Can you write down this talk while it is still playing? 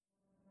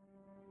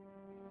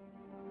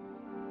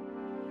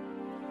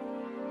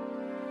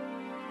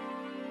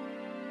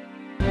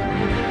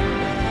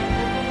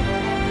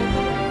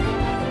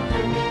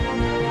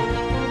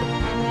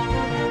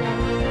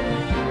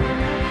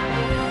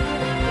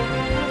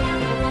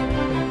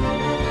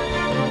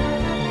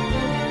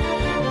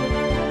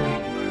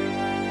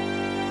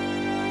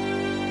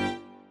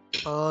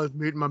Oh, this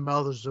meat in my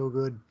mouth is so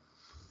good.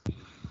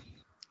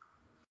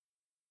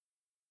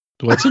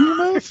 What's in your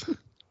mouth?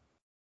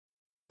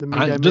 The meat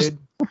I just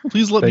made.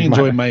 please let me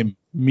enjoy my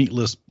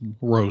meatless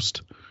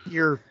roast.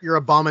 Your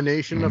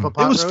abomination of a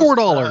pot It was roast?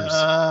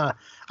 $4.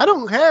 I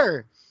don't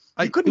care.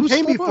 You couldn't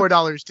pay me $4.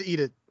 $4 to eat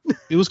it.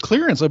 It was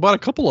clearance. I bought a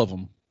couple of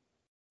them.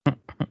 It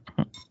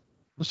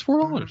was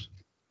 $4.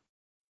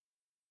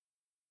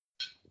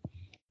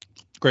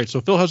 Great. So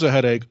Phil has a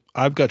headache.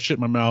 I've got shit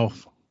in my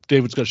mouth.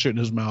 David's got shit in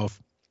his mouth.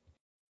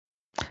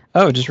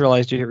 Oh, just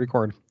realized you hit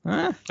record.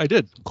 I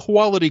did.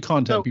 Quality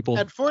content, So people.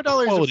 at $4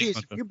 a piece,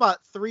 content. if you bought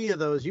 3 of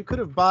those, you could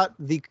have bought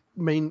the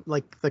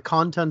the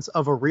contents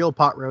of a real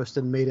pot roast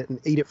and made it and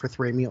ate it for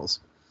 3 meals.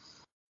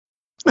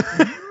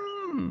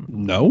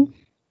 No.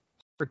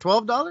 For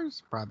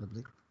 $12?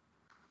 Probably.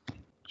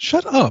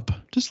 Shut up.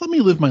 Just let me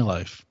live my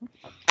life.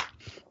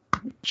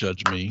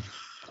 Judge me,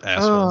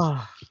 asshole.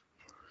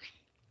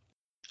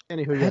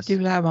 Anywho, yes. I do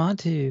not want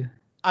to.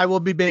 I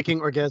will be making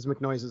orgasmic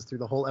noises through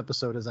the whole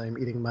episode as I am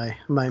eating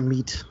my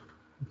meat.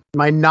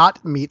 My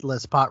not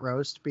meatless pot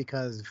roast,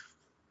 because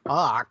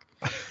fuck.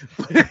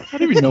 I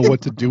don't even know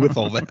what to do with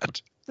all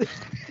that.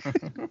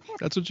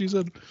 That's what she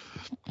said.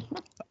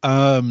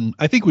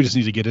 I think we just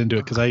need to get into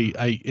it because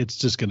it's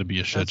just going to be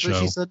a shit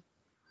show.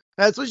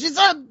 That's what she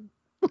said.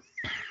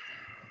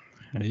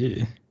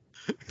 Hey.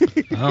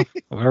 Well,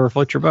 whatever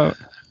floats your boat.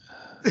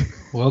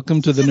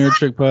 Welcome to the Nerd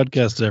Trick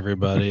Podcast,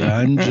 everybody.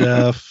 I'm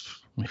Jeff.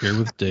 I'm here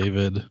with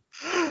David.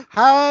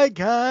 Hi,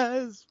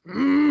 guys.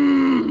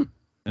 And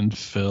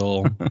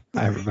Phil.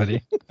 Hi,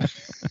 everybody.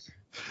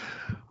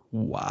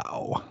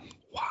 Wow.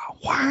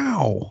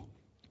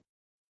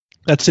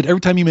 That's it.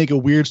 Every time you make a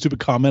weird, stupid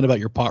comment about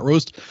your pot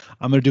roast,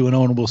 I'm going to do an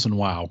Owen Wilson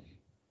wow.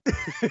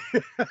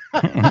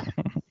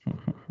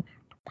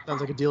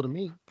 Sounds like a deal to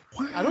me.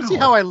 Wow. I don't see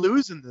how I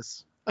lose in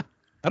this.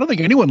 I don't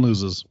think anyone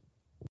loses.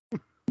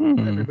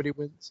 Everybody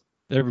wins.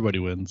 Everybody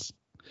wins.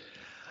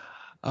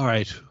 All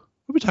right.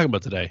 What are we talking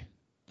about today?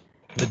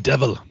 The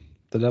devil.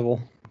 The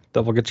devil.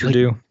 Devil gets your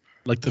due.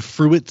 Like the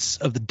fruits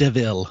of the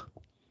devil.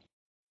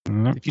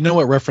 Mm-hmm. If you know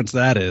what reference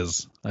that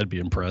is, I'd be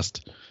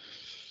impressed.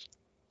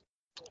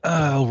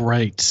 All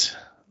right.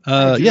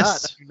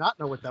 Yes. I do not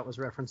know what that was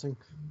referencing.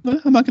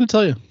 I'm not going to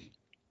tell you.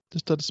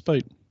 Just out of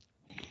spite.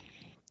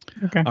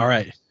 Okay. All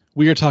right.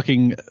 We are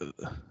talking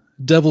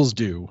Devil's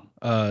Due.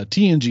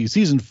 TNG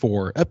Season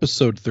 4,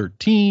 Episode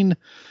 13.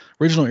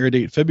 Original air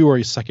date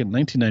February 2nd,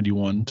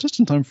 1991. Just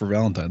in time for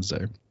Valentine's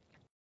Day.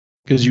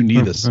 Because you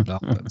need this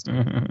Valentine's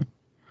Day.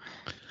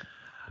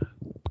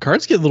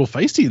 Picard's getting a little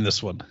feisty in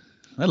this one.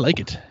 I like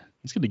it.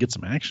 He's going to get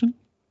some action.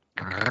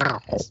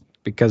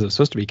 Because it's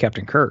supposed to be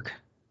Captain Kirk.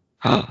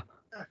 What?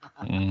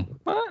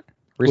 What?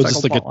 Was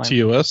this like a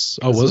TOS?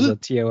 Oh, was it? A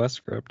TOS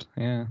script,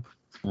 yeah.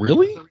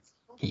 Really?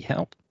 He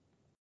helped.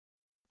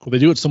 Well, they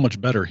do it so much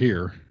better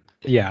here.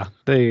 Yeah,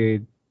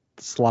 they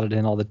slotted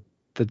in all the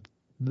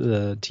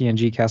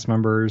TNG cast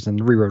members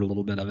and rewrote a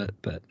little bit of it.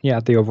 But yeah,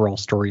 the overall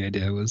story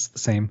idea was the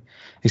same,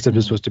 except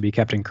it's supposed to be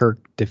Captain Kirk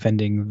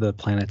defending the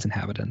planet's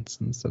inhabitants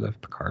instead of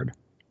Picard.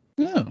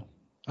 Yeah.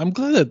 I'm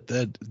glad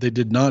that they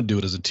did not do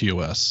it as a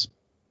TOS.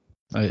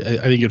 I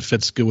think it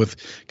fits good with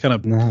kind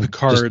of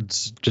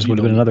Picard's. Just would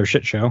have been another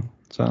shit show.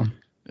 So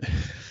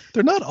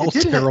they're not all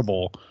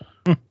terrible.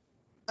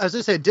 As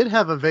I say, it did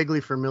have a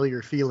vaguely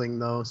familiar feeling,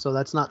 though, so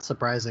that's not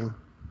surprising.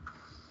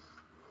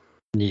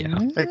 Yeah.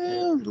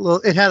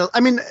 It had. I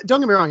mean, don't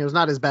get me wrong; it was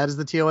not as bad as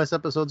the TOS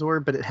episodes were,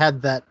 but it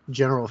had that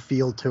general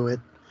feel to it.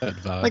 That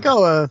vibe. Like,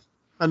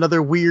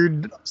 another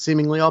weird,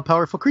 seemingly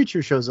all-powerful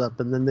creature shows up,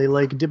 and then they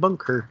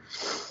debunk her.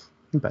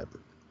 But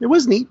it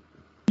was neat.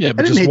 Yeah,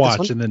 but just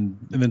watch, and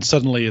then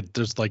suddenly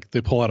there's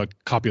they pull out a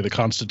copy of the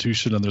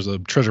Constitution, and there's a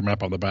treasure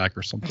map on the back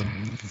or something.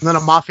 And then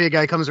a mafia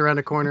guy comes around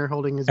a corner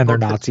holding his. And they're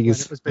book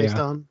Nazis. It was based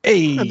on.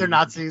 Hey. And they're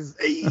Nazis.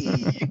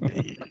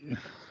 Hey.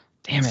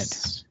 Damn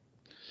it!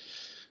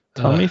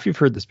 Tell me if you've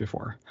heard this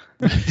before.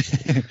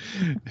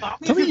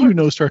 Tell me you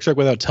know Star Trek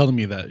without telling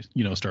me that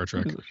you know Star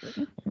Trek.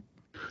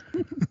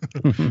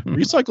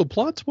 Recycled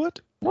plots?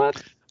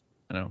 What?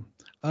 I know.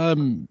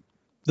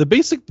 The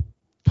basic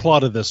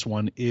plot of this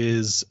one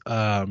is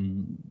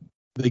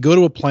they go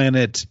to a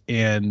planet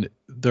and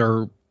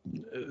they're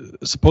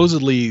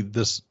supposedly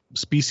this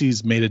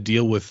species made a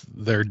deal with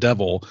their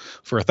devil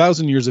for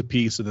 1,000 years of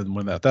peace, and then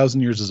when that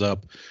 1,000 years is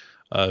up,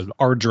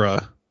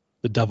 Ardra,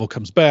 the devil,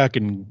 comes back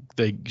and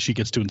she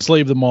gets to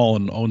enslave them all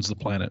and owns the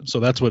planet.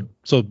 So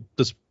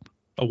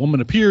a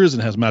woman appears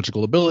and has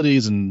magical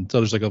abilities, and so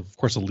there's of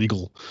course a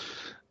legal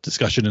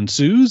discussion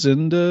ensues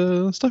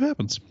and stuff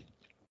happens.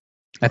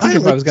 I think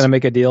if I was going to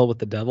make a deal with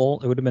the devil,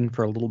 it would have been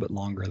for a little bit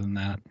longer than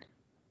that.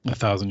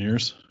 1,000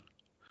 years.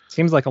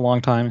 Seems like a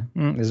long time.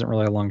 Isn't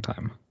really a long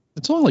time.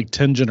 It's only like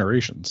 10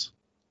 generations.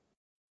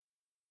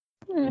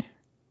 I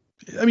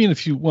mean,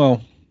 if you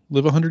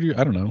live 100 years,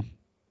 I don't know.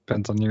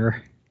 Depends on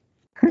your.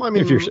 Well, I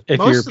mean, if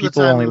your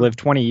people only live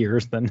 20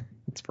 years, then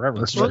It's forever.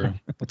 That's true.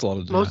 That's a lot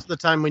of Most of the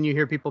time when you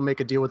hear people make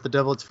a deal with the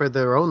devil, it's for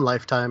their own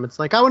lifetime. It's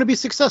like, I want to be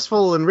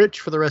successful and rich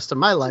for the rest of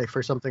my life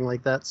or something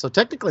like that. So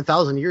technically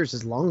 1,000 years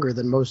is longer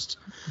than most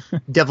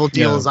devil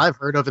deals I've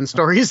heard of in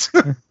stories.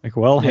 Like,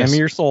 well, hand me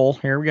your soul.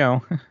 Here we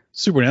go.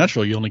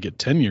 Supernatural, you only get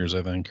 10 years,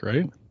 I think,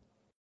 right?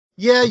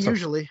 Yeah,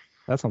 usually.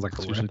 That sounds like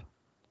a rip.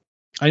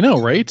 I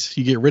know, right?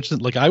 You get rich.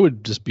 Like, I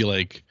would just be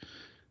like,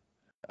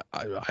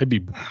 I'd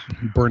be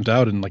burnt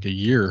out in like a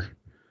year.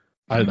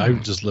 I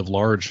would just live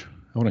large.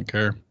 I wouldn't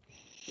care.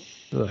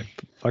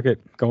 Like, fuck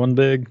it, going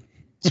big.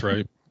 That's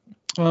right.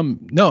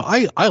 No,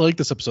 I like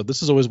this episode.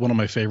 This is always one of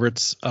my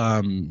favorites.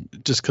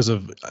 Just because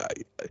of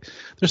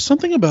there's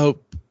something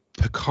about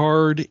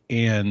Picard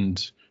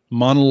and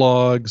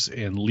monologues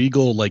and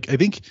legal. Like, I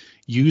think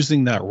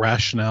using that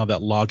rationale,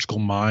 that logical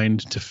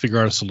mind to figure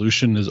out a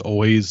solution is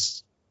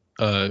always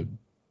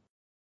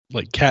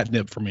like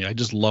catnip for me. I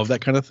just love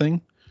that kind of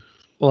thing.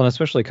 Well, and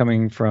especially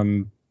coming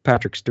from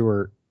Patrick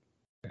Stewart,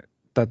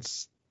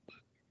 that's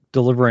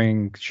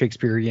delivering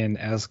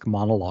Shakespearean-esque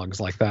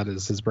monologues like that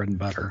is his bread and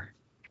butter.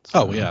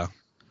 So, oh yeah,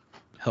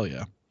 hell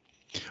yeah.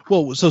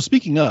 Well, so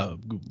speaking of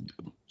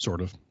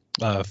sort of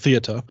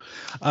theater,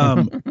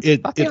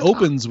 it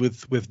opens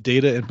with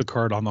Data and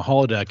Picard on the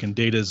holodeck, and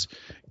Data's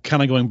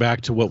kind of going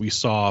back to what we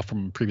saw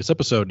from a previous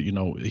episode. You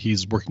know,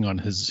 he's working on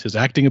his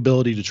acting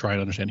ability to try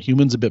and understand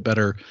humans a bit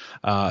better.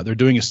 They're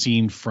doing a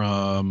scene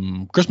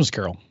from Christmas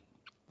Carol,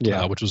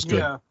 which was good.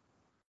 Yeah.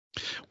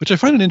 Which I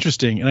find it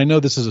interesting, and I know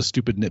this is a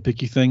stupid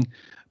nitpicky thing,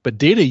 but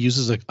Data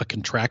uses a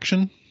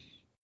contraction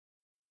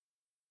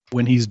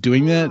when he's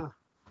doing that.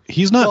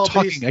 He's not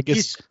talking. I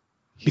guess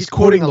he's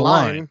quoting the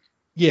line.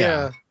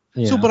 Yeah.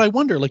 So, but I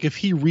wonder, like, if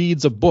he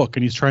reads a book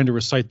and he's trying to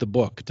recite the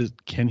book,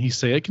 can he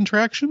say a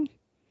contraction?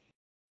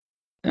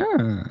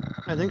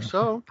 I think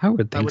so. I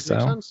would think so.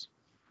 Make sense.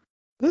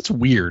 That's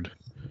weird.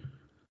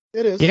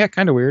 It is. Yeah,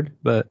 kind of weird,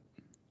 but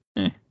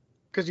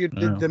because you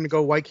did them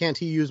go, why can't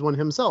he use one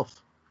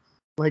himself?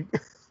 Like,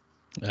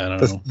 I don't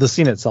know. The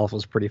scene itself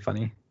was pretty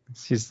funny.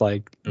 She's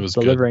like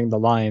delivering the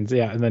lines,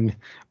 and then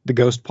the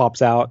ghost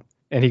pops out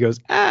and he goes,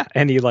 ah,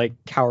 and he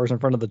like cowers in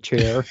front of the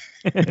chair,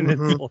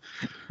 and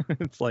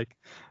it's like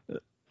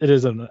it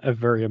is a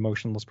very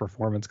emotionless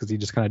performance because he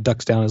just kind of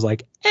ducks down and is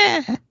like,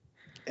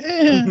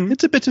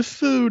 it's a bit of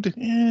food,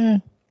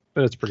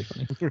 but it's pretty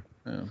funny.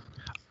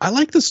 I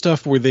like the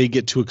stuff where they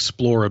get to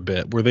explore a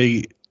bit, where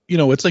they, you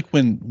know, it's like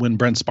when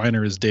Brent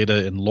Spiner is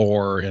Data and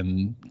Lore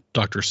and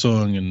Dr.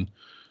 Sung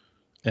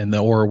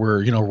or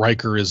where, you know,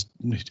 Riker is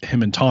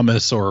him and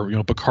Thomas, or, you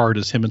know, Picard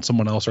is him and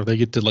someone else, or they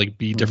get to like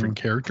be different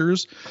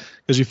characters,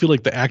 because you feel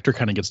like the actor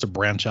kind of gets to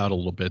branch out a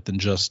little bit than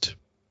just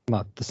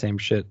not the same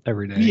shit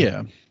every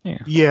day.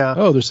 Yeah.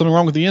 Oh, there's something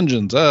wrong with the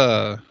engines.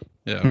 Yeah.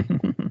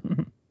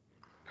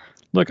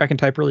 Look, I can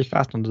type really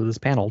fast onto this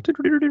panel.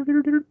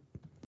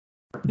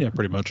 Yeah,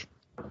 pretty much.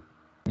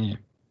 Yeah.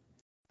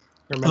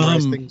 Or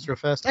memorize things real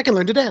fast. I can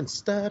learn to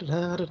dance.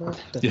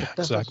 Yeah,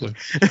 exactly.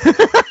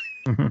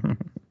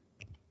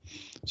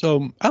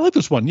 So I like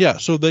this one. Yeah.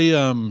 So they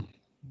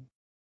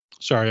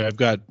sorry, I've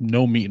got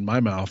no meat in my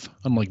mouth,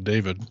 unlike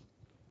David.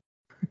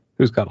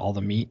 Who's got all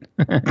the meat?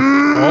 All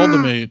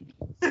the meat.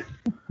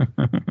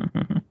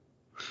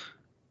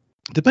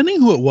 Depending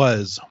who it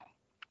was,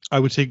 I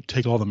would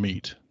take all the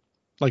meat.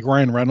 Like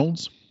Ryan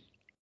Reynolds.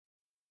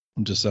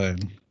 I'm just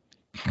saying.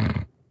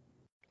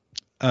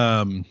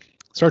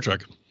 Star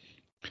Trek.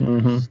 You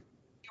went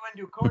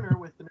to a corner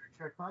with the Nerd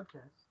Trek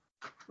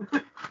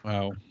podcast.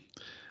 Wow.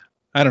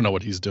 I don't know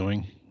what he's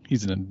doing.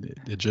 He's an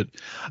idiot.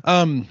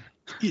 I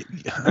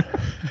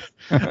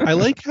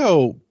like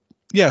how,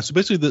 so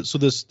basically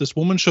this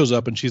woman shows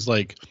up and she's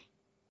like,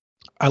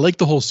 I like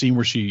the whole scene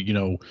where she, you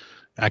know,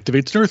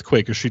 activates an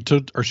earthquake, or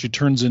she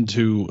turns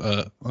into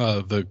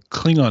the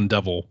Klingon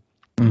devil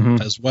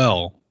as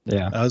well.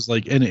 Yeah. I was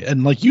like,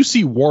 and like you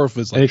see Worf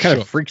is like, and he kind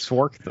of freaks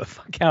Worf the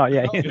fuck out.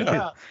 Yeah.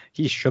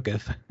 He's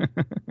shooketh.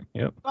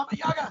 Yep. Baba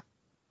Yaga.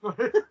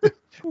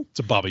 It's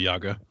a Baba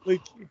Yaga.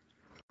 Like,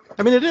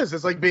 I mean, it is.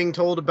 It's like being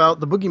told about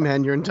the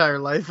boogeyman your entire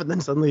life, and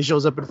then suddenly he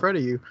shows up in front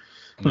of you.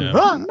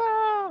 Yeah.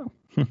 No.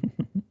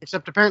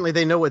 Except apparently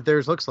they know what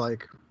theirs looks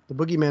like. The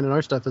boogeyman in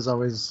our stuff is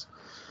always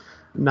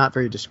not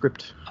very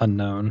descriptive.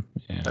 Unknown.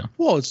 Yeah.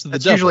 Well, it's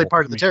usually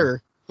part of the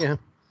terror. Yeah.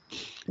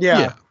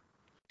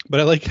 But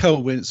I like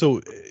how in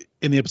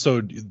the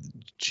episode,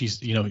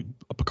 she's, you know,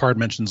 Picard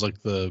mentions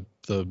like the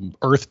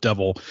Earth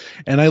Devil,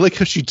 and I like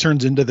how she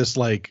turns into this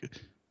like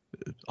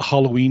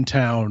Halloween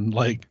Town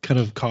like kind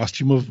of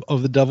costume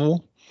of the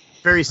devil.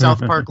 Very South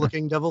Park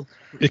looking devil.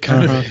 It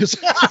kind of is.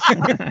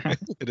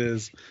 It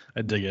is.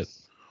 I dig it.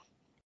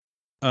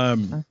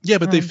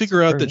 But they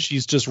figure out that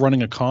she's just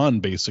running a con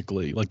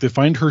basically. Like they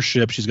find her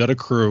ship, she's got a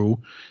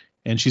crew,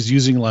 and she's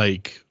using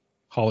like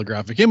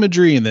holographic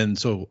imagery, and then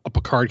so a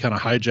Picard kind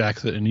of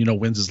hijacks it and, you know,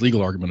 wins his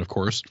legal argument, of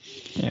course.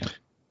 Yeah.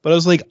 But I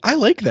was like, I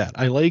like that.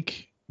 I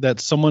like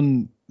that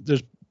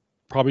there's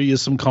probably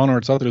is some con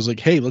artists out there who's like,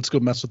 hey, let's go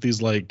mess with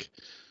these like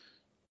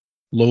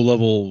low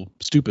level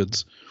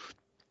stupids.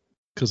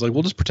 Because like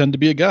we'll just pretend to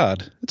be a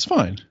god. It's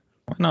fine.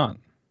 Why not?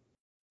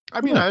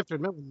 I mean, I have to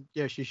admit,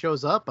 yeah, she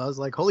shows up. I was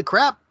like, holy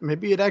crap,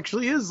 maybe it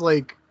actually is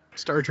like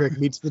Star Trek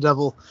meets the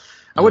devil.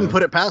 I wouldn't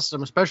put it past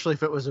them, especially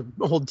if it was an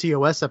old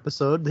TOS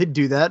episode. They'd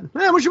do that.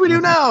 What should we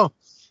do now?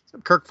 So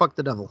Kirk fucked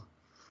the devil.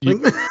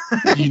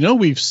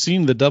 We've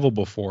seen the devil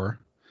before.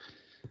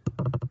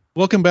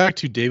 Welcome back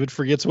to David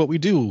Forgets What We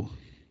Do.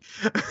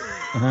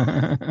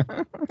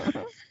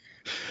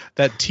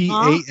 That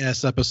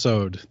TAS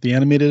episode, the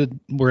animated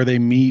where they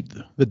meet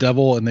the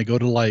devil and they go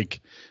to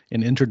like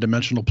an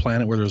interdimensional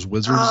planet where there's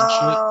wizards and shit.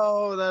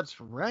 Oh, that's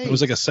right. It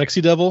was like a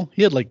sexy devil.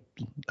 It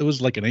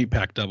was like an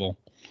 8-pack devil.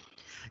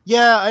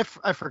 Yeah,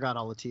 I forgot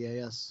all the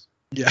TAS.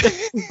 Yeah.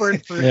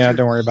 Yeah,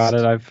 don't worry about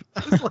it.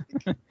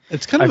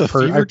 It's kind of a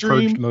fever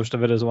dream. Purged most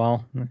of it as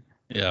well.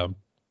 Yeah.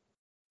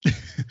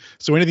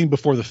 So anything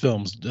before the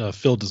films,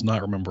 Phil does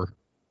not remember.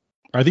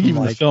 I think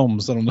even the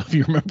films, I don't know if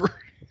you remember.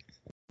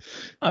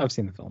 I've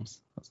seen the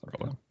films. That's not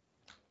problem.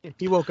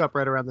 He woke up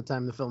right around the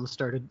time the film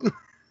started.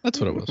 That's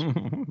what it was.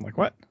 Like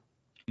what?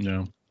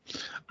 Yeah.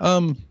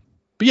 But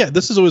yeah,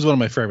 this is always one of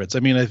my favorites.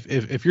 I mean,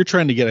 if you're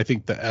trying to get, I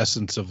think, the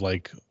essence of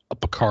like a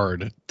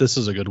Picard, this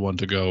is a good one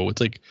to go.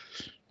 It's like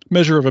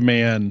Measure of a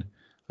Man,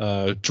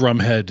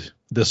 Drumhead.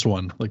 This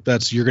one, like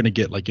you're gonna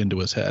get like into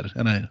his head,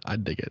 and I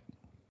dig it.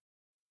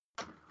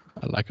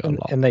 I like it a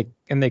lot. And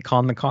they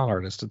con the con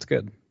artist. It's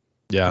good.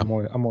 Yeah, I'm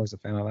always a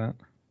fan of that.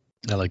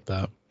 I like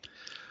that.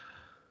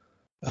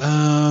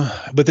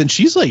 But then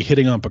she's like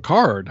hitting on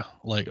Picard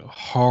like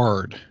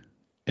hard,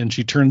 and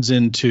she turns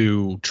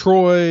into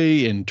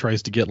Troy and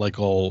tries to get like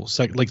all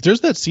like there's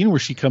that scene where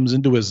she comes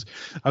into his.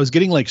 I was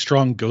getting like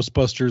strong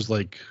Ghostbusters,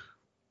 like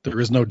there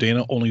is no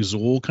Dana, only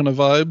Zool kind of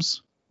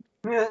vibes.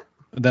 Yeah.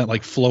 That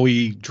like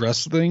flowy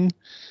dress thing.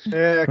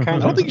 Yeah, kind I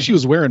of. don't think she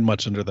was wearing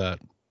much under that.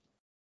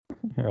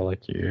 You're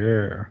like,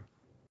 yeah.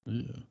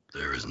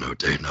 There is no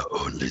Dana,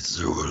 only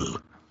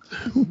Zool.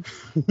 I'm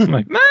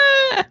like,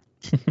 nah.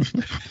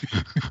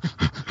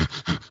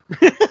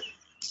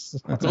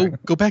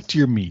 Go back to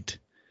your meat.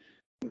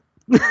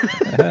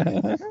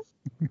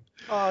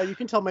 Oh, you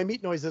can tell my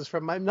meat noises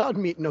from my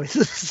non-meat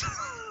noises.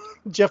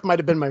 Jeff might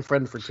have been my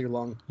friend for too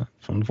long.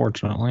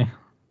 Unfortunately.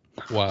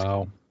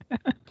 Wow.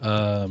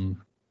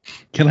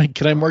 Can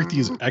I mark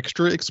these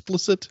extra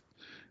explicit?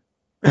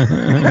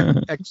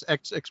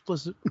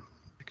 Explicit.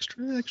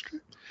 Extra.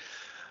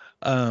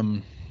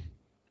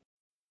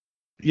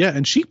 Yeah,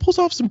 and she pulls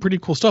off some pretty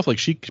cool stuff. Like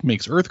she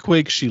makes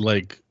earthquakes. She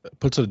like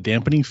puts a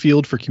dampening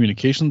field for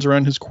communications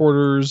around his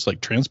quarters.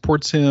 Like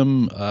transports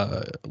him.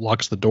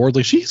 Locks the door.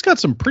 Like she's got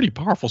some pretty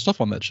powerful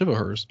stuff on that ship of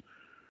hers.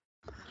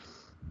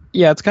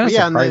 Yeah, it's kind of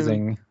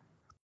surprising,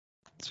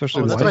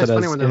 especially that's the why way it's that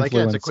funny has when they're like,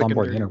 yeah, it's a influenced quick and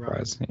onboard dirty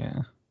Enterprise.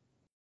 Yeah.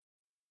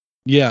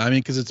 Yeah, I mean,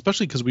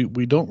 because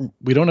we don't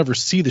ever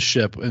see the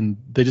ship, and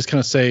they just kind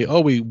of say, oh,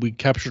 we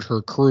captured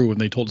her crew,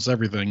 and they told us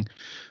everything,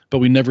 but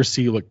we never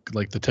see like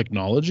the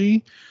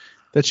technology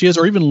that she has,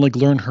 or even like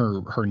learn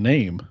her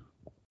name.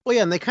 Well,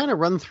 yeah, and they kind of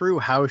run through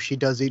how she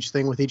does each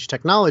thing with each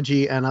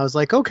technology, and I was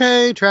like,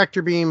 okay,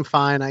 tractor beam,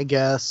 fine, I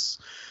guess.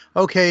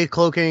 Okay,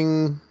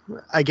 cloaking,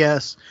 I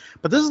guess.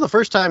 But this is the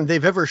first time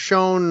they've ever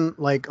shown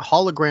like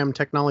hologram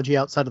technology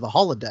outside of the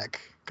holodeck,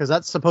 because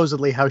that's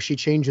supposedly how she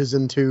changes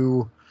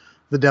into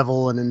the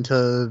devil and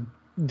into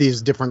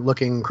these different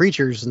looking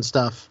creatures and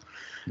stuff.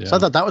 Yeah. So I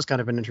thought that was kind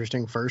of an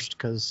interesting first,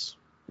 because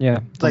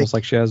it's almost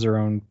like she has her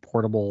own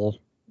portable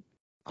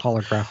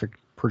holographic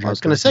projector. I was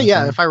going to say,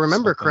 yeah, if I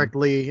remember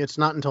correctly, it's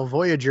not until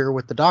Voyager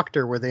with the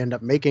Doctor where they end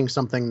up making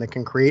something that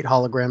can create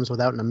holograms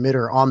without an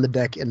emitter on the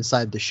deck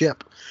inside the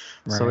ship.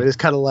 Right. So it is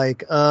kind of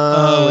like,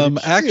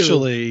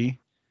 actually,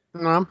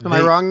 am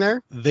I wrong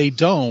there? They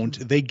don't.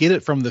 They get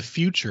it from the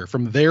future,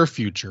 from their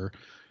future.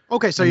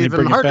 Okay, so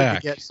even harder to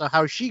get. So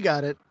how she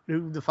got it,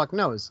 who the fuck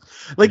knows?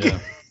 Like, yeah.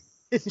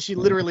 She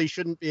literally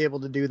shouldn't be able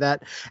to do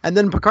that. And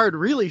then Picard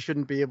really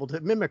shouldn't be able to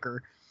mimic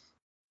her.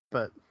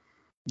 But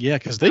yeah,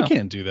 because they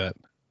can't do that.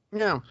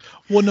 Yeah.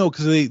 Well, no,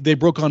 because they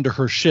broke onto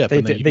her ship.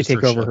 They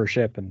take over her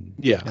ship. And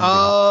yeah.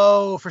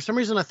 Oh, for some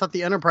reason I thought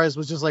the Enterprise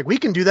was just like, we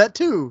can do that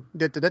too.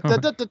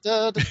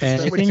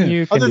 Anything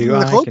you can do,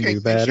 I can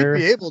do better. They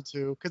should be able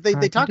to, because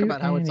they talk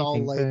about how it's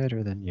all like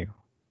better than you.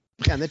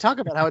 Yeah, and they talk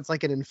about how it's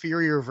like an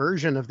inferior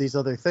version of these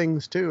other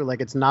things too.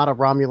 Like it's not a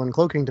Romulan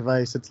cloaking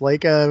device. It's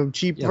like a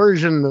cheap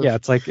version of... Yeah,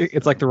 it's like the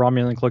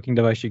Romulan cloaking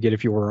device you get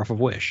if you were off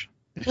of Wish.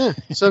 Yeah.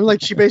 So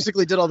like she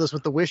basically did all this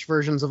with the Wish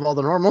versions of all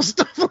the normal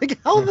stuff.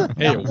 Like how the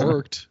hey, it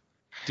worked.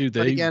 Dude,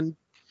 But again,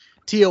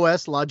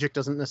 TOS logic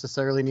doesn't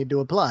necessarily need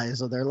to apply.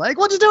 So they're like,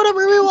 we'll just do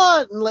whatever we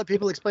want and let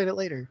people explain it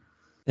later.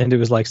 And it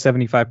was like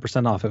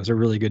 75% off. It was a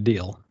really good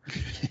deal.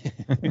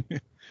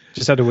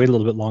 Just had to wait a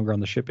little bit longer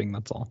on the shipping,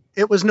 that's all.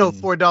 It was no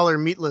 $4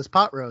 meatless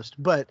pot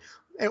roast, but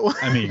it was,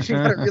 she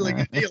got a really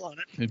good deal on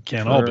it. It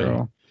can't all be.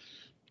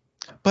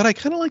 But I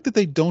kind of like that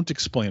they don't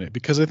explain it,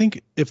 because I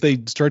think if they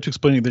start to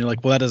explain it, then you're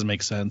like, well, that doesn't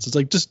make sense. It's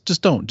like,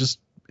 just don't. Just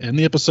end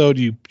the episode,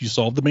 you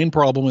solve the main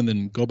problem, and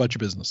then go about your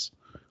business.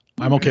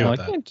 I'm okay with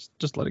that. Yeah,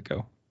 just let it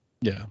go.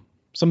 Yeah.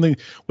 Something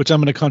which I'm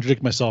going to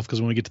contradict myself,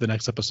 because when we get to the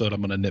next episode,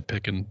 I'm going to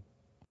nitpick and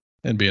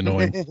and be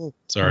annoying.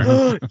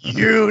 Sorry.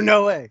 You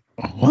no way.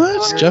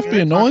 What? Jeff be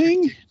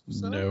annoying?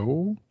 So?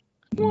 No.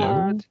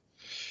 What?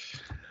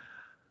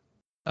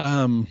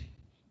 No.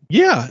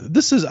 Yeah,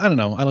 this is, I don't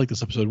know. I like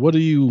this episode. What do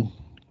you,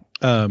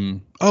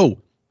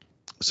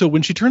 so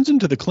when she turns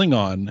into the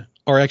Klingon,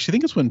 or actually I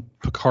think it's when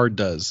Picard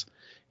does,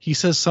 he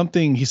says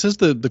something, he says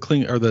the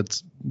Klingon, or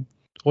that's,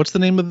 what's the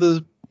name of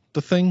the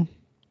thing?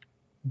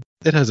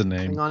 It has a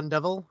name. Klingon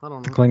Devil? I don't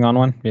know. The Klingon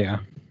one? Yeah.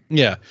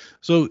 Yeah.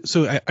 So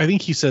I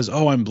think he says,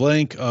 "Oh, I'm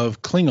blank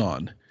of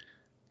Klingon,"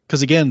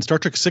 because again, Star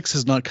Trek 6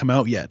 has not come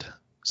out yet.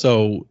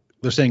 So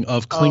they're saying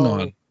of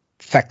Klingon.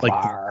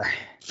 Feklar.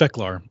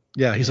 Feklar.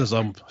 Yeah, he says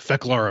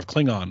Feklar of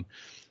Klingon,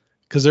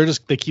 because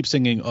they keep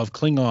singing of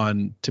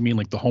Klingon to mean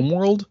like the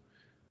homeworld.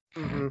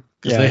 Mm-hmm.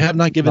 Because they have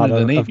not given it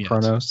a name yet.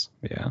 Kronos.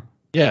 Yeah.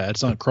 Yeah,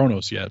 it's not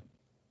Kronos yet.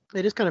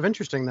 It is kind of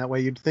interesting that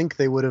way. You'd think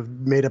they would have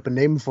made up a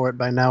name for it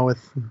by now, with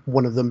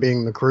one of them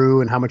being the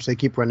crew and how much they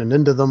keep running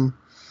into them.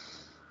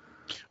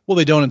 Well,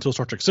 they don't until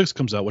Star Trek 6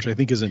 comes out, which I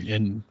think is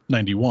in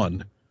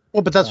 91.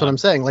 Well, but that's what I'm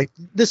saying. Like,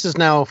 this is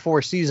now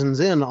 4 seasons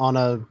in on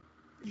a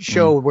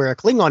show where a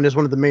Klingon is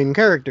one of the main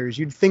characters.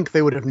 You'd think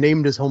they would have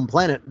named his home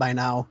planet by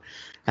now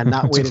and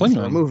not waited for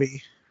a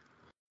movie.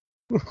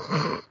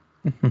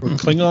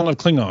 Klingon of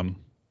Klingon.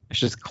 It's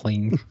just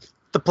clean.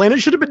 The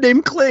planet should have been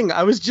named Kling.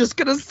 I was just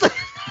going to say.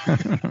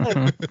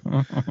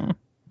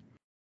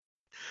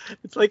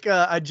 It's like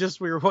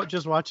we were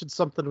just watching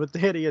something with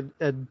Danny,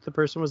 and the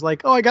person was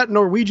like, "Oh, I got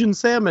Norwegian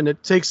salmon.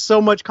 It costs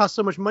so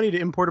much money to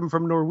import them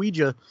from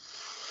Norwegia."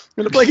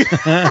 And I'm like,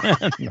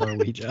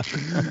 Norwegia.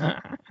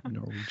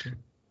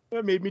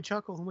 That made me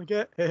chuckle. I'm like,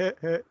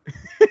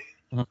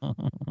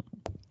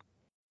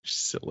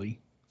 Silly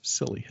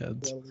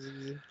heads.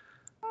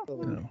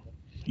 No.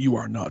 You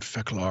are not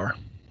Feklar.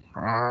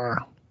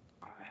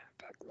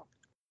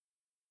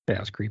 Yeah,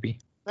 it's creepy.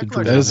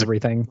 Feklar Does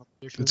everything.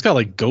 It's got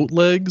like goat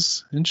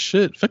legs and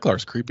shit.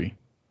 Feklar's creepy.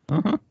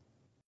 Uh-huh.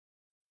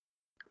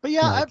 But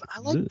yeah,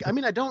 Like,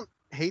 I don't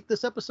hate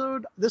this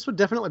episode. This would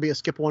definitely be a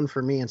skip one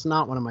for me. It's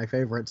not one of my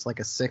favorites,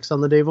 like a 6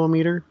 on the Davo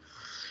meter.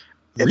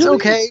 It's Really?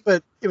 okay,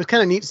 but it was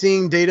kind of neat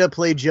seeing Data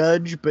play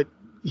Judge, but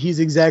he's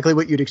exactly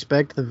what you'd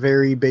expect, the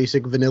very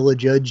basic vanilla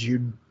Judge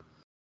you'd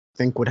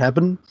think would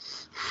happen.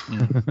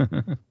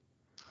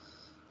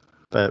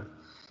 But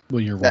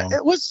Well, you're wrong.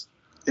 it was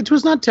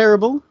not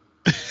terrible.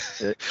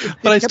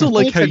 But I still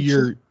like how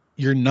your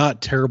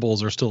not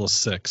terribles are still a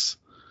 6.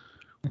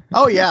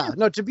 Oh yeah,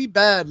 no, to be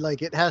bad,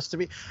 like it has to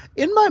be.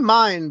 In my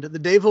mind, the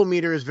Davo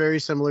meter is very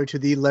similar to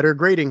the letter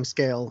grading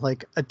scale.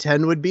 Like a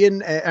 10 would be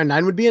an A, a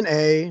 9 would be an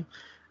A,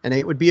 an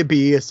 8 would be a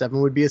B, a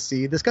 7 would be a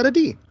C. This got a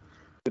D.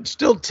 It's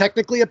still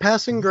technically a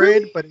passing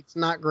grade, but it's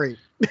not great.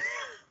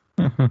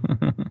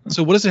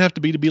 So what does it have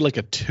to be like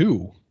a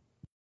 2?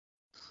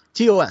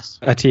 TOS.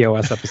 A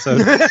TOS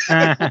episode.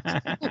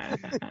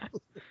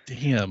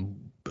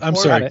 Damn. I'm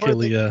sorry,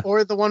 Killia.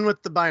 Or the one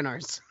with the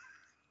binars.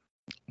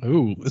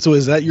 Ooh, so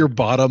is that your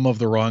bottom of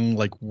the rung,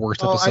 like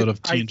worst Oh, episode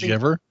of I TNG think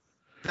ever?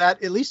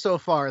 That, at least so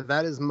far,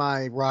 that is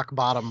my rock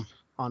bottom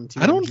on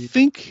TNG. I don't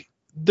think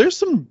there's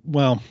some.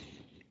 Well,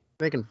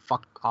 They can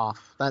fuck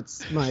off.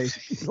 That's my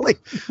like.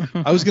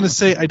 I was gonna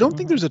say I don't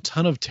think there's a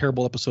ton of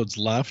terrible episodes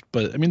left,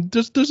 but I mean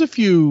there's a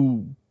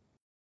few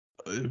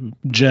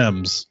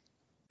gems,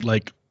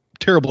 like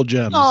terrible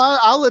gems. No,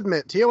 I'll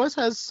admit TOS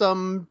has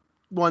some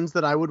ones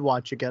that I would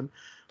watch again,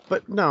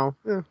 but no,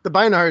 the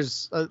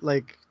binars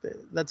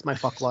that's my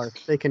fucklar.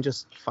 They can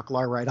just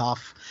fucklar right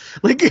off.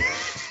 Like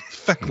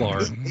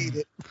Feklar. I hate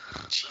it.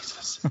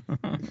 Jesus.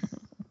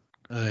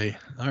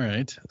 All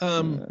right.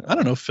 I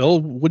don't know, Phil.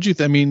 Would you?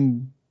 I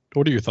mean,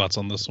 what are your thoughts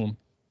on this one?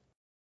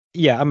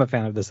 Yeah, I'm a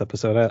fan of this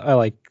episode. I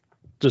like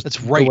just That's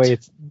right.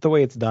 the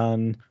way it's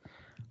done.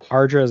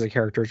 Ardra as a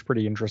character is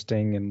pretty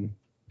interesting,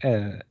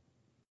 and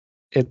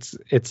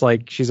it's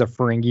like she's a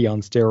Ferengi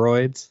on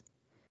steroids,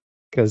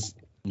 because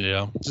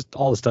Yeah. just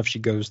all the stuff she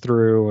goes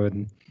through,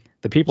 and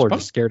the people are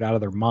just scared out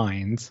of their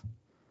minds.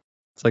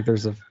 It's like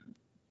there's a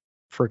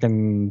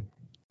freaking,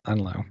 I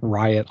don't know,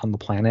 riot on the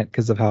planet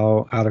because of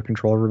how out of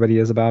control everybody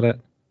is about it.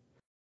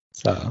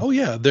 So Oh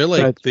yeah, they're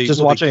like but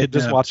just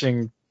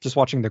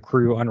watching the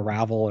crew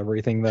unravel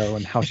everything though,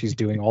 and how she's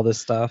doing all this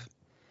stuff.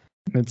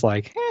 And it's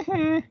like,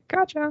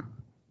 gotcha.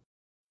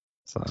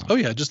 So Oh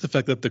yeah, just the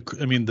fact that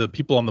the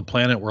people on the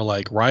planet were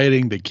like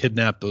rioting, they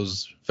kidnapped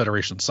those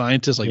Federation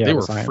scientists, like yeah, they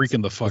were science-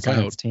 freaking the fuck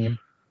science out. team.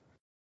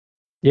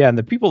 Yeah, and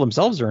the people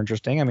themselves are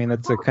interesting. I mean,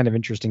 that's a kind of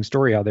interesting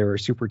story how they were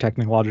super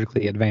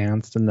technologically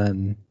advanced and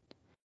then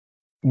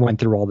went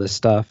through all this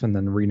stuff and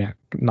then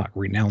not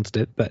renounced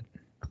it, but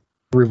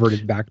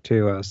reverted back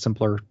to a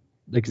simpler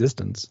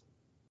existence.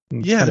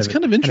 Yeah, it's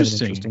kind of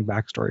interesting. An interesting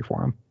backstory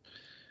for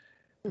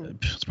them.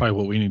 It's probably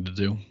what we need to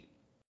do.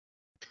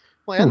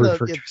 Well, and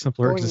Revert to a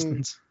simpler going-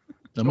 existence.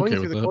 I'm going okay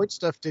through with the that. court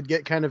stuff did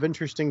get kind of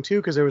interesting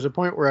too, because there was a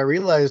point where I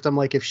realized, I'm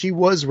like, if she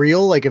was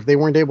real, like if they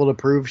weren't able to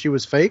prove she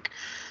was fake,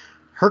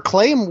 her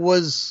claim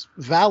was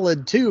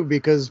valid too,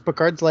 because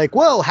Picard's like,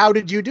 well, how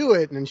did you do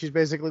it? And she's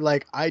basically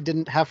like, I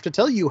didn't have to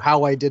tell you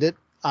how I did it.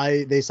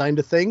 They signed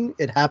a thing.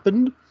 It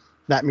happened.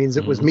 That means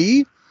it was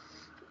me.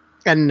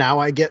 And now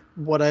I get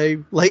what I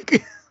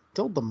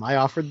told them. I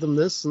offered them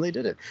this and they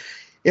did it.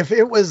 If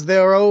it was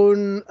their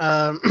own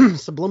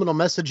subliminal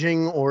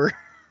messaging or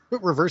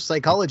reverse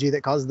psychology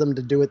that caused them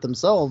to do it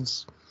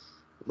themselves,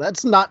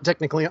 that's not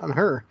technically on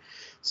her.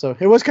 So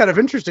it was kind of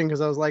interesting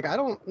because I was like, I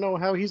don't know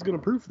how he's going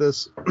to prove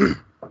this.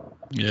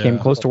 Yeah. Came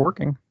close to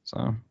working.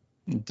 So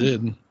it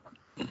did.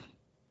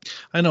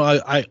 I know.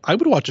 I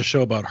would watch a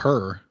show about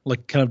her,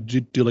 like kind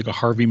of do like a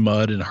Harvey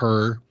Mudd and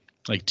her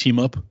like team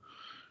up.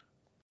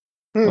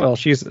 Well,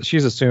 she's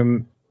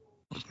assumed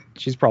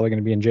she's probably going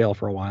to be in jail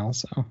for a while.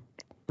 So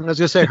I was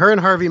gonna say her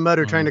and Harvey Mudd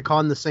are trying to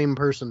con the same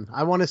person.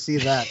 I want to see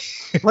that,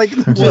 like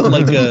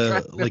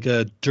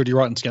a Dirty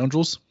Rotten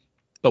Scoundrels,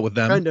 but with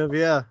them. Kind of,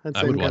 yeah.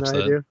 I would watch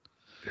that. Idea.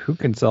 Who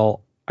can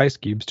sell ice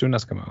cubes to an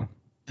Eskimo?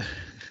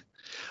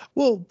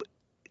 Well,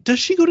 does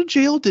she go to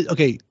jail?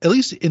 Okay, at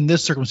least in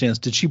this circumstance,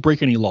 did she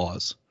break any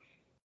laws?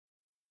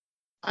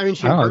 I mean,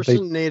 she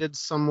impersonated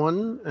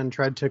someone and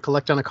tried to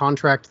collect on a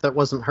contract that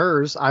wasn't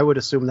hers. I would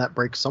assume that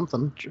breaks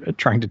something.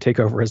 Trying to take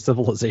over a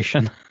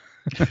civilization.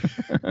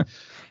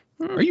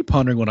 Are you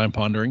pondering what I'm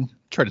pondering?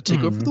 Try to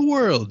take over the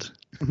world.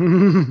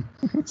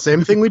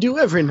 Same thing we do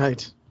every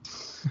night.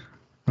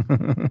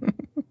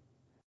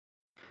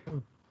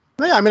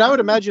 Yeah, I mean, I would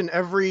imagine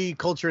every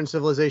culture and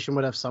civilization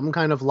would have some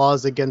kind of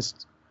laws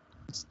against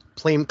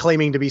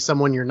claiming to be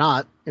someone you're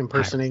not,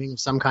 impersonating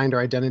some kind or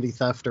identity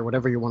theft or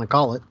whatever you want to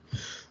call it.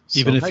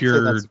 Even if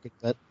you're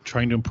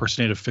trying to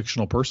impersonate a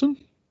fictional person?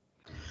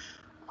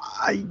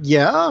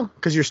 Yeah,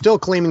 because you're still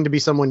claiming to be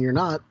someone you're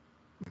not.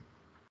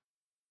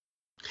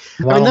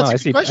 Well, I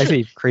mean, I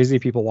see crazy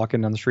people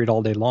walking down the street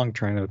all day long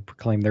trying to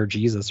proclaim they're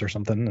Jesus or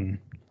something. And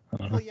I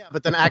don't know. Well, yeah,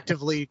 but then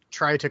actively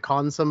try to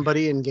con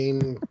somebody and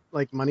gain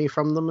like money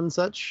from them and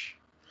such.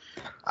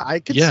 I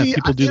could see. Yeah,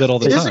 people do that all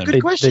the time. It is a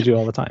good question. They do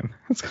all the time.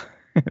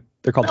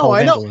 They're called televangelists.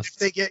 I know. If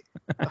they get.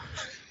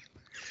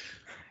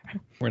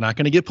 We're not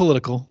going to get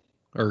political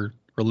or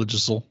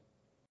religious,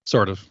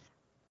 sort of.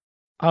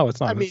 Oh, it's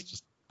not. It's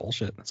just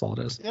bullshit. That's all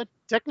it is. Yeah,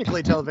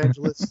 technically,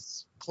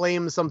 televangelists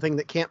claim something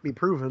that can't be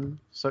proven,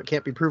 so it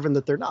can't be proven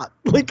that they're not.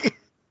 Like,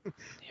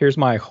 here's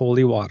my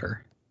holy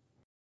water.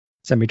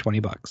 Send me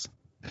 $20.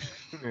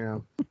 Yeah.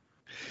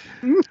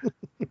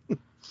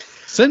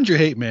 Send your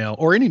hate mail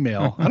or any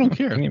mail. I don't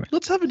care.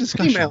 Let's have a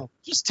discussion. Email.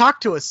 Just talk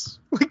to us.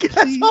 Like,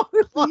 that's all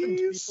we want.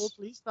 People,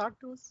 please talk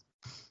to us.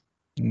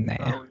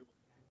 Nah.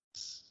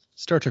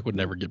 Star Trek would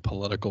never get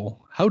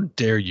political. How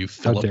dare you,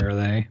 Philip? How dare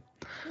they?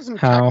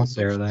 How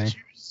dare they?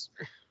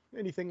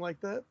 Anything like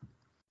that.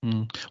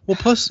 Well,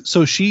 plus,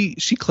 so she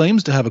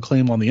claims to have a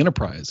claim on the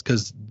Enterprise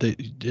because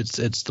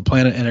it's the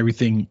planet and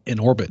everything in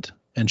orbit,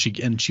 and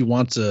she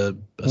wants a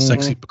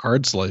sexy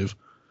Picard slave.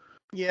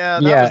 Yeah,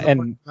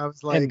 and I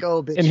was like,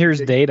 bitch. And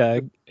here's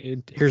Data.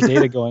 Here's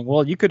Data going,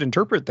 well, you could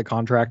interpret the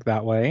contract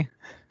that way,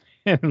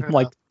 and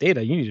like,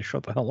 Data, you need to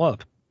shut the hell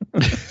up.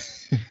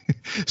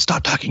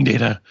 Stop talking,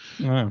 Data.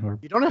 You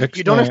don't have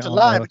to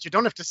lie, but you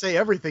don't have to say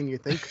everything you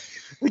think.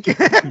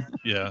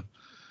 Yeah.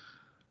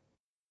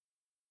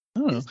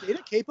 Is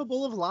Data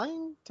capable of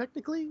lying,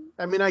 technically?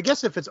 I mean, I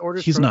guess if it's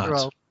orders he's from not.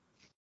 Well,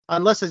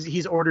 unless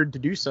he's ordered to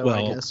do so,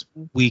 I guess.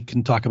 We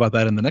can talk about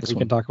that in the next one. We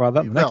can talk about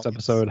that in the next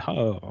episode.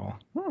 Oh.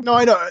 No,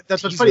 I know.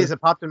 That's what's funny is it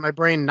popped in my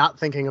brain not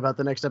thinking about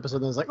the next episode.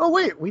 And I was like, oh,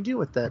 wait, we deal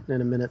with that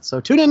in a minute. So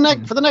tune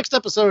in for the next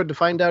episode to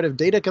find out if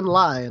Data can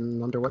lie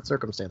and under what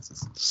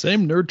circumstances.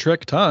 Same Nerd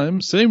Trek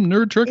time. Same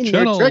Nerd Trek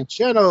channel. Nerd Trek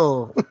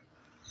channel.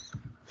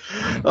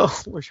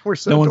 Oh, we're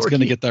so no one's dorky. going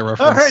to get that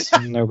reference.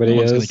 Right. Nobody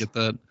is going to get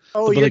that.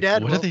 Oh, your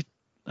dad what will. Are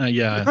they?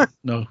 Yeah,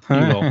 no, you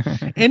will.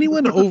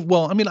 Anyone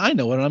well, I mean, I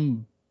know it.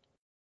 I'm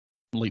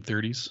late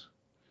 30s.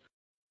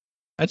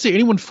 I'd say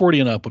anyone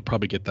 40 and up would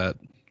probably get that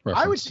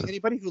reference. I would say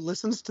anybody who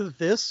listens to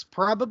this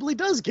probably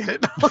does get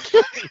it. Okay.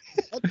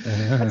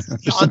 That's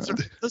the odds of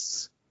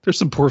this. There's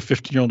some poor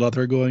 15-year-old out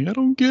there going, I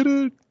don't get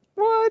it.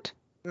 What?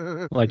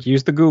 Like,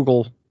 use the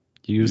Google.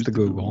 Use the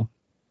Google.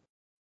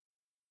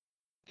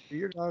 Do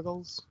your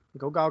goggles.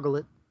 Go goggle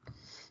it.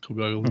 Go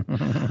goggle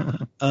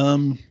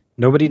it.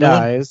 Nobody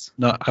dies.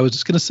 No, I was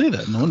just going to say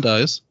that. No one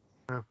dies.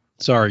 Oh.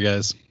 Sorry,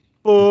 guys.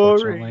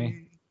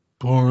 Boring.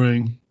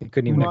 You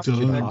couldn't even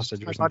execute a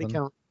hostage or something. Body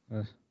count.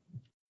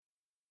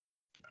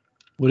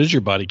 What is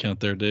your body count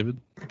there, David?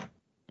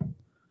 Are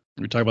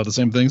we talking about the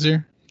same things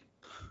here?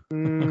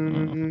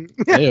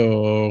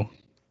 Hey-o.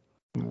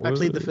 I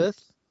plead the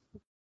fifth.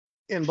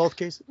 In both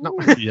cases. No.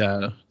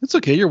 Yeah. It's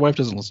okay. Your wife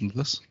doesn't listen to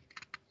this.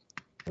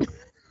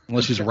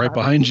 Unless she's right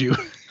behind you.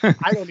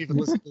 I don't even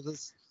listen to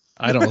this.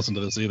 I don't listen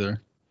to this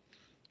either.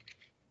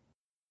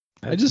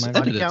 I just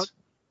edit it.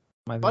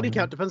 My body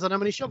count depends on how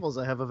many shovels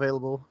I have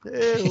available.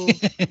 That's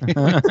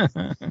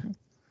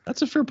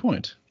a fair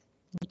point.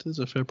 That is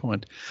a fair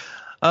point.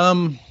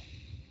 Yeah,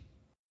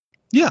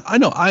 I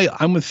know.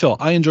 I'm with Phil.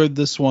 I enjoyed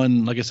this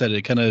one. Like I said,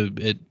 it kind of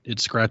it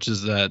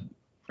scratches that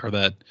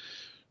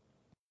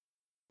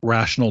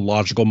rational,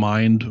 logical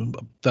mind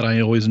that I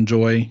always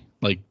enjoy.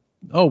 Like,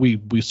 oh,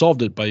 we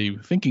solved it by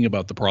thinking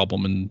about the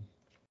problem and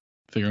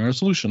figuring out a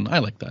solution. I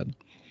like that.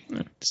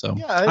 So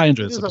yeah, I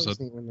enjoy this episode.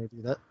 When they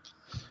do that.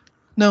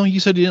 No, you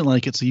said you didn't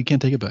like it, so you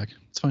can't take it back.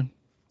 It's fine.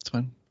 It's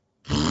fine.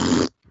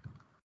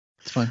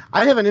 It's fine.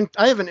 I have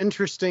an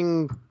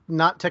interesting,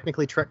 not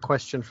technically Trek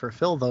question for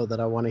Phil though that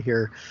I want to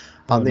hear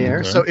on the air.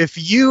 Okay. So if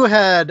you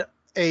had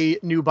a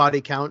new body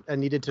count and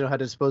needed to know how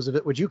to dispose of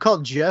it, would you call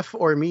Jeff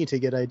or me to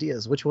get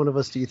ideas? Which one of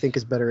us do you think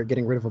is better at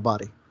getting rid of a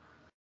body?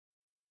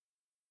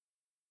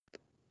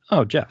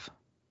 Oh, Jeff.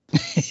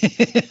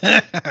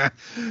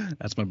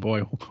 That's my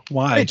boy.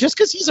 Why? Hey, just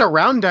because he's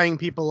around dying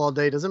people all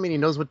day doesn't mean he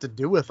knows what to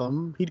do with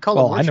them. He'd call.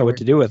 Well, I know what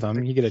to do with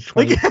them. You get a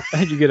 20.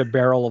 You get a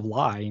barrel of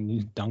lye and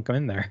you dunk them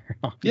in there.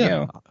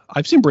 Yeah,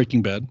 I've seen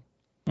Breaking Bad.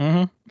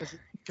 Mm-hmm.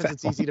 Because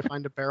it's easy to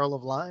find a barrel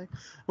of lye.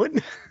 What?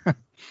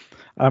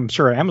 I'm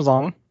sure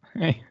Amazon.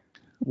 Hey,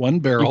 One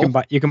barrel.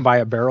 you can buy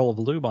a barrel of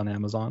lube on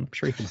Amazon. I'm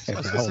sure you can buy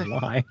a barrel of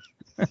lye.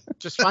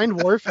 Just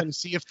find Worf and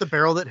see if the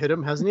barrel that hit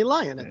him has any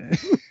lye in it.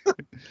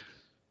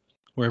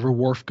 Wherever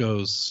Worf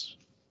goes,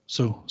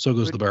 so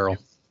goes the barrel.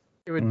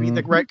 It would be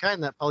the right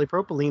kind, that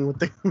polypropylene with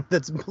the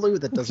that's blue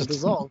that doesn't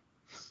dissolve.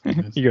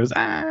 He goes,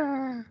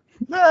 ah.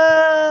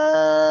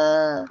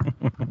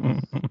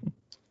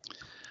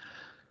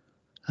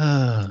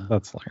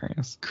 That's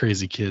hilarious.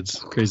 Crazy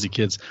kids.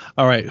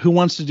 All right, who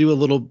wants to do a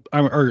little,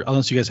 or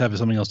unless you guys have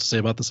something else to say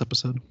about this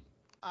episode?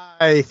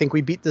 I think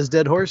we beat this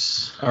dead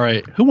horse. All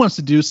right, who wants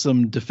to do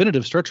some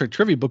definitive Star Trek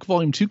Trivia Book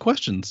Volume 2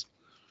 questions?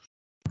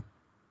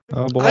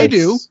 Oh boy. I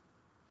do.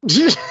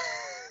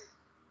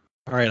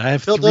 All right, I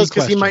have Phil 3 does questions.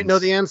 because he might know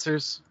the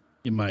answers.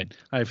 You might.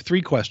 I have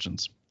 3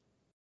 questions.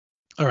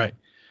 All right.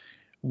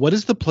 What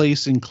is the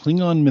place in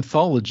Klingon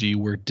mythology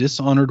where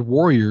dishonored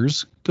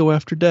warriors go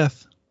after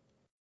death?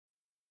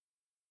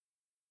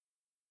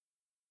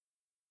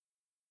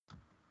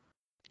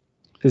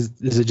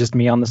 Is it just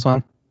me on this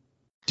one?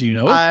 Do you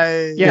know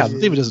it? Yeah,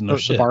 David doesn't know the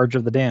shit. Barge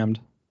of the Damned.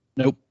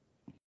 Nope.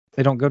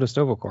 They don't go to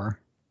Stovacor.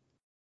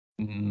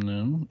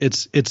 No.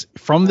 It's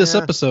from this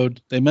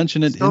episode. They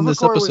mention it in this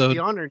Stovacor was episode. the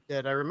honored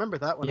dead. I remember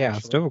that one. Yeah,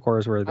 actually. Stovacor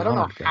is where the I don't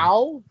know Honored go.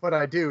 how, but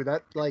I do.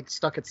 That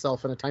stuck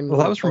itself in a tiny. Well,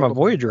 that was from a little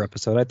Voyager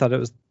episode. I thought it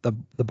was the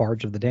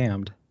Barge of the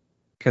Damned,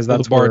 because Well,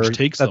 that's the barge where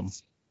takes them.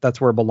 That's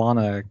where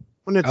B'Elanna.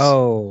 When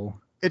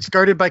it's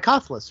guarded by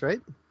Kothless, right?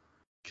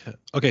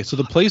 Okay, so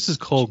the place is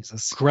called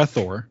Jesus.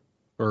 Grethor.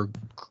 Or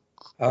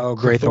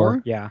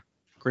Greythor. Yeah,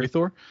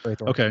 Greythor?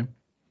 Greythor. Okay.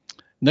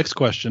 Next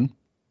question.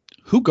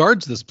 Who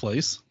guards this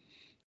place?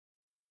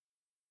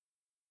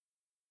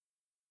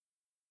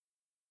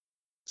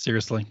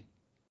 Seriously.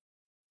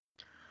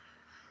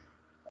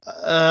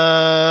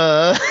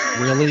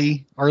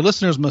 Really? Our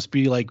listeners must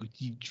be like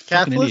you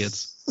fucking Kothless?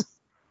 idiots.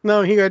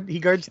 No, he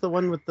guards the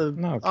one with the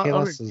No, honored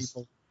Kalos is.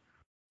 people.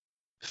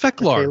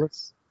 Feklar,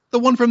 Kalos. the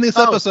one from this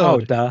Oh, Oh,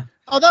 episode. duh.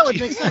 Oh, that would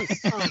make sense.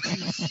 Oh,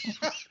 geez.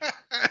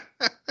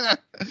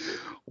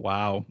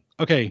 Wow.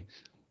 Okay.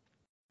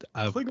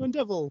 Klingon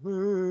Devil.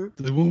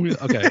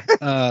 Okay.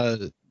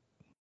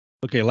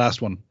 Okay,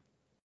 last one.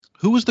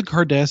 Who was the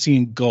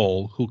Cardassian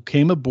gull who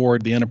came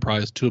aboard the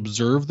Enterprise to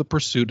observe the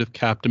pursuit of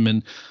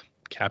Captain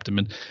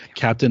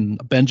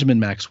Benjamin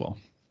Maxwell?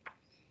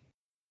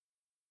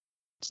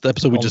 It's the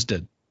episode we just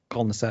did.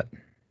 Call Nasset.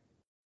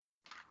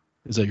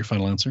 Is that your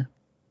final answer?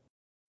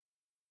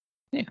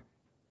 Yeah.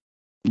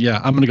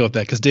 Yeah, I'm gonna go with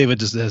that because David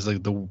just has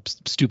like the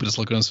stupidest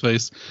look on his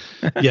face.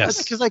 That's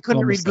Yes. because I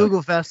couldn't Almost read like-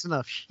 Google fast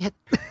enough. Shit.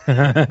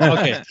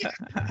 Okay.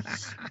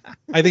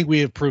 I think we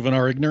have proven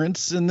our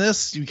ignorance in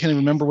this. You can't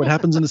even remember what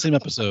happens in the same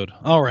episode.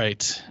 All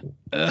right.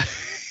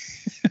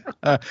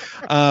 I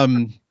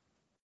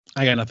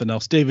got nothing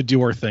else. David,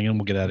 do our thing and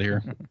we'll get out of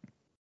here.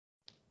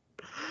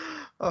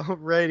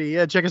 Alrighty,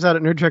 yeah, check us out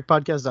at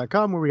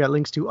nerdtrekpodcast.com, where we got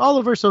links to all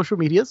of our social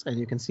medias, and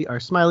you can see our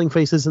smiling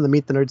faces in the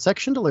Meet the Nerd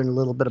section to learn a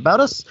little bit about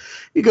us.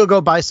 You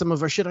go buy some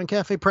of our shit on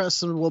Cafe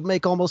Press, and we'll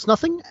make almost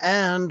nothing.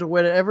 And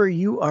whenever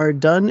you are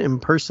done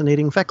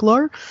impersonating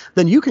Feklar,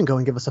 then you can go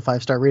and give us a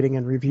 5-star rating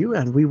and review,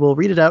 and we will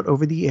read it out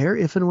over the air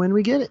if and when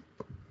we get it.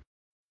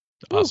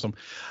 Awesome.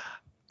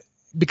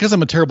 Because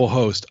I'm a terrible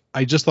host,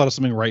 I just thought of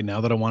something right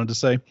now that I wanted to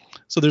say.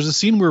 So there's a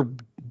scene where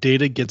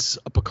Data gets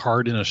a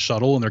Picard in a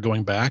shuttle and they're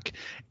going back,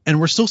 and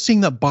we're still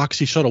seeing that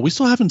boxy shuttle. We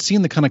still haven't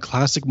seen the kind of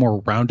classic, more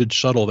rounded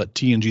shuttle that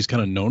TNG is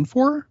kind of known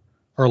for,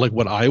 or like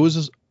what I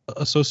was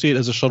associate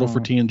as a shuttle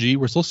for TNG.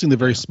 We're still seeing the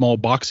very small,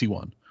 boxy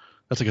one.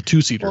 That's like a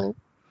 2-seater. Well,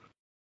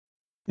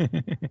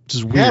 Which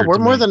is weird. yeah, we're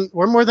to me.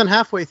 more than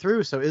halfway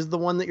through. So is the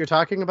one that you're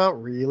talking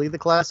about really the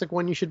classic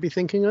one you should be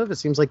thinking of? It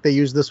seems like they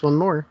use this one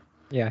more.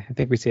 Yeah, I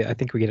think we see it. I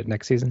think we get it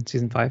next season,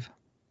 season 5.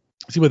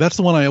 See, but that's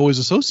the one I always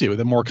associate with.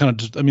 The more kind of,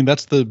 just, I mean,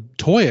 that's the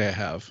toy I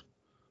have.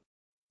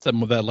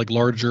 That like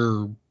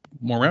larger,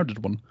 more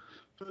rounded one.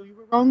 So you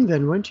were wrong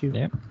then, weren't you?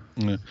 Yeah.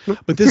 Yeah.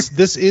 But this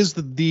is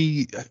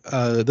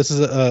this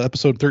is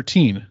episode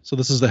 13. So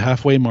this is the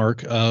halfway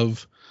mark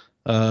of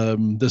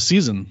this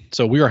season.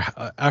 So we are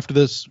after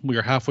this we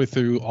are halfway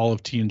through all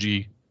of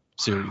TNG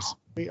series.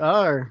 We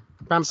are.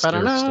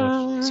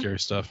 Scary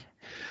stuff.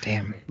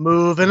 Damn.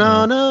 Moving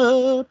on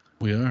up.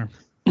 We are.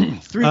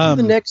 Through to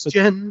the next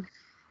gen.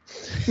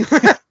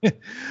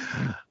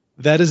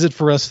 That is it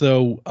for us,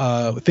 though.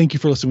 Thank you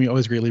for listening. We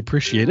always greatly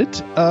appreciate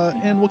it.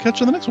 And we'll catch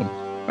you on the next one.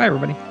 Bye. Bye,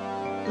 everybody.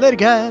 Later,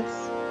 guys.